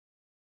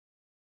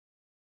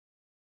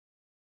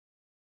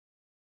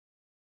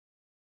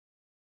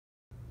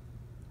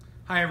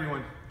Hi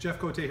everyone, Jeff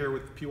Cote here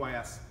with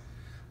PYS.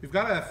 We've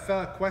got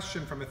a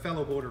question from a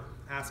fellow boater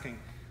asking,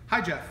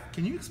 hi Jeff,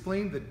 can you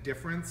explain the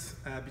difference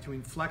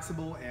between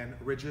flexible and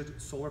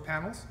rigid solar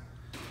panels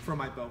for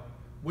my boat?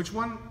 Which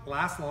one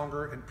lasts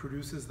longer and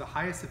produces the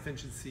highest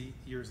efficiency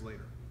years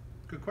later?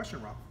 Good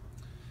question, Rob.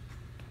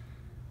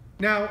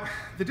 Now,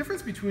 the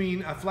difference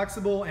between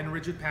flexible and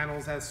rigid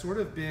panels has sort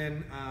of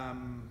been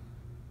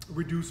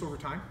reduced over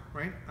time,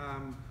 right?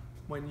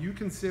 When you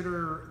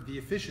consider the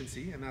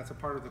efficiency, and that's a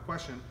part of the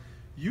question,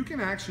 you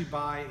can actually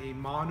buy a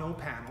mono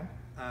panel,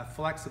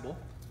 flexible,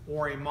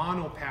 or a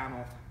mono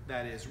panel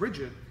that is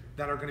rigid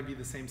that are going to be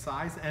the same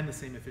size and the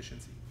same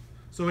efficiency.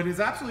 So it is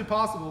absolutely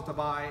possible to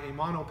buy a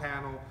mono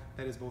panel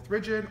that is both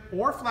rigid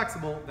or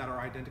flexible that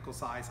are identical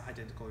size,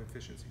 identical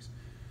efficiencies.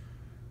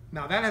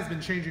 Now that has been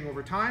changing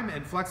over time,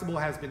 and flexible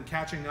has been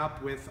catching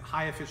up with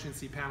high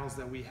efficiency panels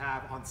that we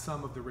have on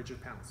some of the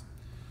rigid panels.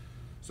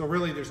 So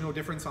really there's no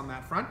difference on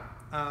that front.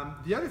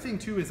 The other thing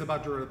too is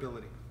about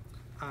durability.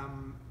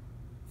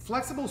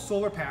 Flexible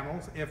solar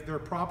panels, if they're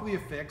properly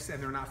affixed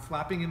and they're not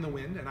flapping in the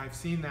wind, and I've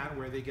seen that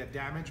where they get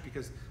damaged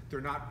because they're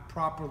not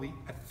properly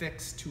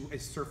affixed to a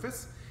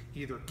surface,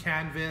 either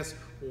canvas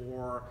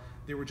or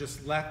they were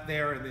just left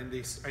there and then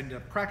they end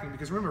up cracking.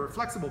 Because remember, a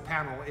flexible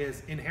panel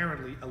is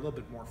inherently a little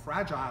bit more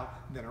fragile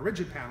than a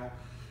rigid panel.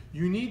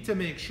 You need to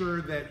make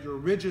sure that your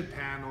rigid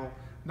panel,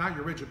 not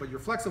your rigid, but your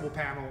flexible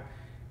panel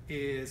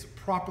is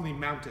properly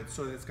mounted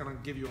so that it's going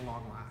to give you a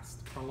long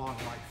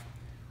life.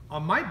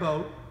 On my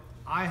boat,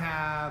 I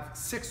have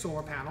 6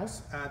 solar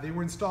panels. They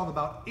were installed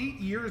about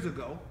 8 years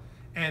ago,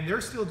 and they're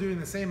still doing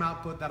the same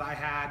output that I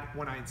had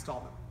when I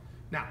installed them.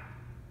 Now,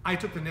 I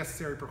took the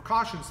necessary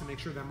precautions to make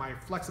sure that my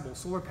flexible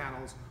solar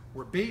panels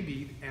were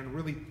babied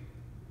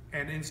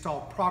and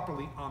installed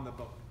properly on the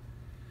boat.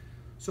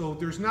 So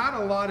there's not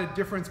a lot of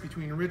difference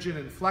between rigid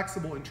and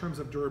flexible in terms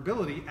of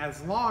durability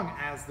as long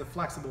as the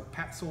flexible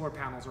solar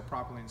panels are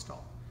properly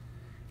installed.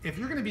 If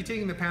you're going to be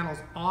taking the panels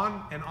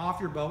on and off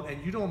your boat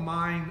and you don't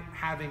mind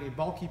having a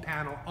bulky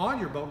panel on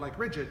your boat like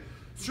rigid,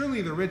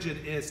 certainly the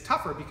rigid is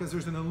tougher because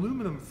there's an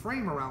aluminum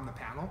frame around the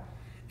panel,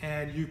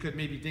 and you could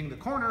maybe ding the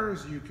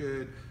corners, you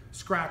could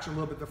scratch a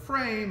little bit the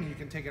frame, you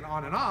can take it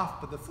on and off.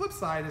 But the flip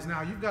side is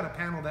now you've got a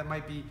panel that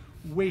might be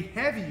way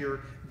heavier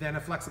than a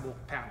flexible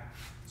panel.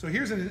 So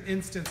here's an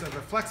instance of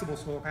a flexible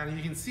solar panel.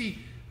 You can see,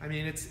 I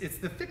mean, it's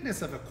the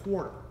thickness of a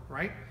quarter,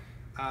 right?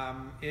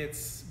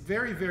 It's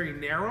very, very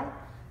narrow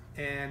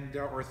and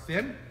or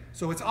thin.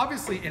 So it's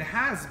obviously, it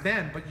has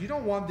bend, but you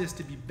don't want this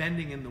to be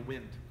bending in the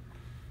wind.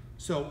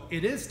 So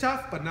it is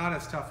tough, but not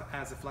as tough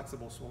as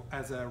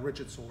a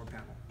rigid solar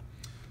panel.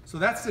 So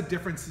that's the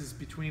differences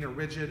between a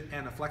rigid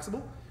and a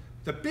flexible.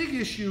 The big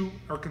issue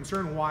or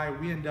concern why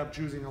we end up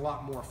choosing a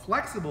lot more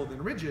flexible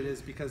than rigid is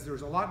because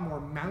there's a lot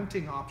more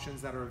mounting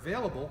options that are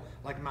available,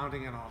 like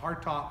mounting it on a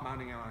hardtop,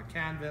 mounting it on a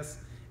canvas,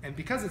 and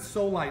because it's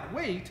so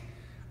lightweight,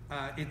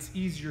 it's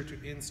easier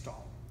to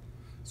install.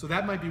 So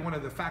that might be one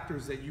of the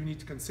factors that you need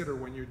to consider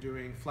when you're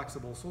doing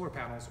flexible solar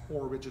panels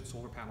or rigid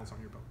solar panels on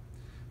your boat.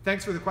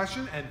 Thanks for the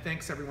question, and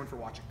thanks everyone for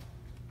watching.